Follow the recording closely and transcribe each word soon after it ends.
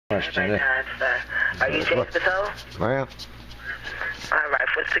Question. Sir. Are you James Patel? Well, All right.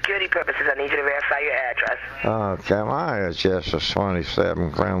 For security purposes, I need you to verify your address. okay, my address is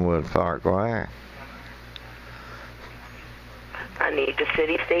 27 Glenwood Parkway. I need the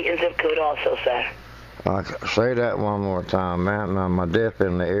city, state, and zip code also, sir. Say that one more time, man. I'm a dip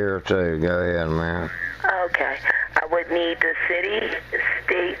in the ear, too. Go ahead, man. Okay. I would need the city,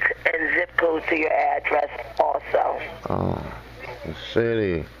 state, and zip code to your address also. The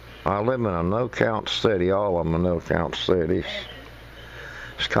city. I live in a no-count city. All of them are no-count cities.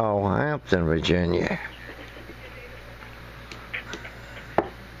 It's called Hampton, Virginia.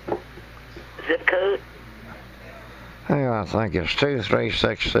 Zip code? I think it's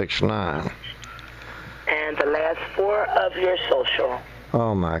 23669. And the last four of your social.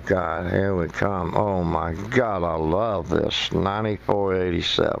 Oh, my God. Here we come. Oh, my God. I love this.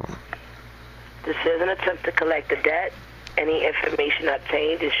 9487. This is an attempt to collect a debt. Any information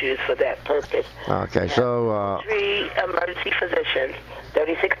obtained is used for that purpose. Okay, so... 3 emergency physicians,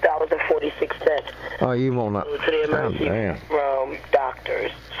 $36.46. Oh, you want to... To the emergency room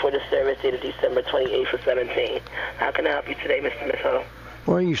doctors for the service dated December 28th of 17. How can I help you today, Mr. Miss Ho?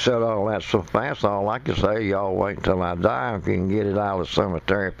 Well, you said all that so fast. All I can say, y'all wait until I die. If you can get it out of the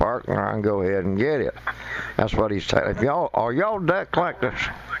cemetery park, I can go ahead and get it. That's what he's telling. Are y'all debt collectors?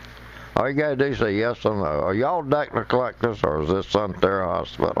 All you gotta do is say yes or no. Are y'all debt collectors, or is this Sunterra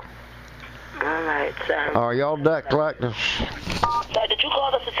Hospital? All right, sir. Are y'all debt collectors? Sir, did you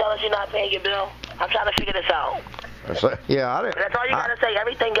call us to tell us you're not paying your bill? I'm trying to figure this out. Yeah, I didn't. That's all you gotta say.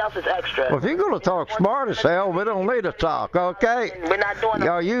 Everything else is extra. Well, if you're gonna talk smart as hell, we don't need to talk, okay? We're not doing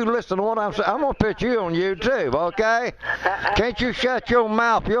Yo, you listen to what I'm saying. I'm gonna put you on YouTube, okay? Can't you shut your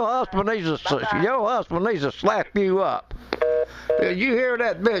mouth? Your husband needs to slap you up. Did you hear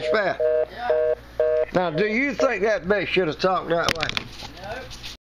that bitch, Pat? Now, do you think that bitch should have talked that way?